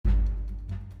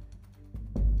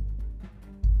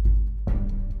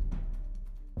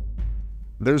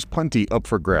There's plenty up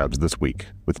for grabs this week,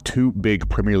 with two big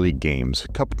Premier League games,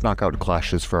 cup knockout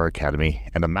clashes for our academy,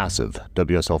 and a massive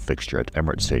WSL fixture at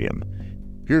Emirates Stadium.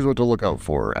 Here's what to look out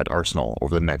for at Arsenal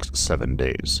over the next 7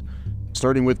 days.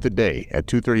 Starting with today at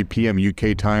 2:30 p.m.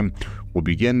 UK time, we'll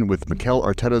begin with Mikel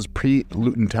Arteta's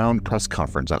pre-Luton Town press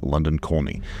conference at London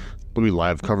Colney. There'll be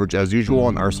live coverage as usual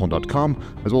on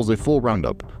Arsenal.com, as well as a full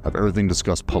roundup of everything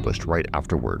discussed published right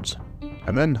afterwards.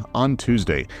 And then on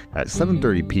Tuesday at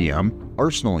 7:30 p.m.,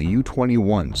 Arsenal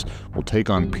U21s will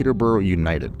take on Peterborough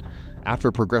United.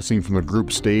 After progressing from the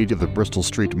group stage of the Bristol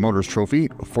Street Motors Trophy,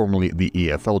 formerly the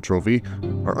EFL Trophy,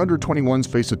 our under-21s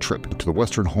face a trip to the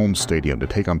Western Home Stadium to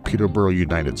take on Peterborough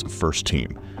United's first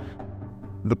team.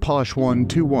 The Posh won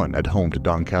 2-1 at home to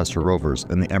Doncaster Rovers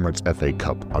in the Emirates FA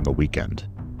Cup on the weekend.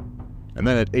 And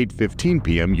then at 8:15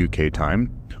 p.m. UK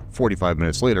time, 45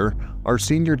 minutes later, our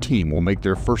senior team will make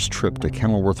their first trip to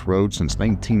Kenilworth Road since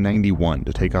 1991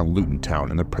 to take on Luton Town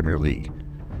in the Premier League.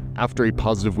 After a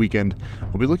positive weekend,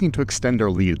 we'll be looking to extend our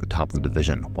lead at the top of the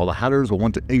division, while the Hatters will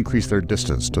want to increase their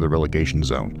distance to the relegation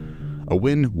zone. A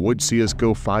win would see us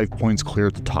go 5 points clear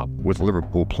at the top, with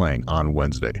Liverpool playing on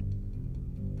Wednesday.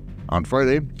 On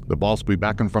Friday, the boss will be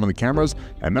back in front of the cameras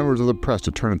and members of the press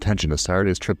to turn attention to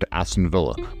Saturday's trip to Aston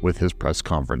Villa with his press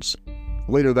conference.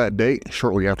 Later that day,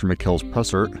 shortly after Mikel's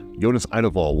presser, Jonas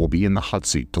Eidevall will be in the hot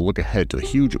seat to look ahead to the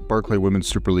huge Barclay Women's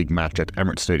Super League match at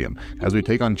Emirates Stadium as we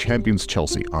take on champions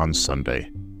Chelsea on Sunday.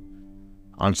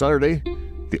 On Saturday,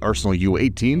 the Arsenal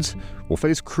U18s will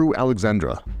face Crewe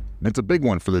Alexandra. And it's a big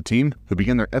one for the team, who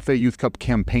begin their FA Youth Cup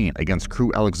campaign against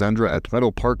Crewe Alexandra at Meadow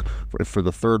Park for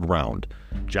the third round.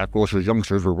 Jack Wilshere's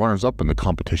youngsters were runners-up in the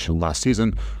competition last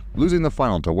season, losing the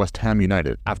final to West Ham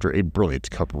United after a brilliant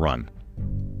cup run.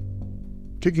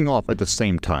 Kicking off at the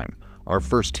same time, our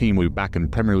first team will be back in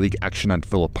Premier League action at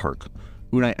Villa Park.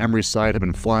 Unai Emery's side have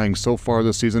been flying so far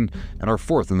this season and are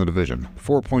fourth in the division,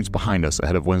 4 points behind us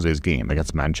ahead of Wednesday's game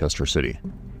against Manchester City.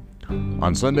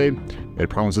 On Sunday,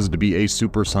 it promises to be a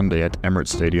Super Sunday at Emirates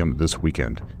Stadium this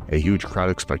weekend. A huge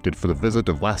crowd expected for the visit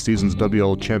of last season's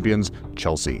WL champions,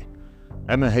 Chelsea.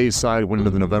 Emma Hayes' side went into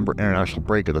the November international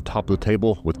break at the top of the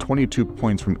table with 22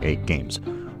 points from 8 games,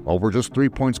 while we're just 3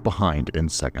 points behind in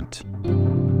second.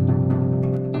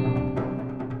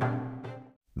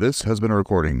 This has been a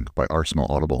recording by Arsenal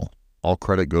Audible. All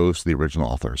credit goes to the original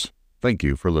authors. Thank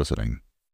you for listening.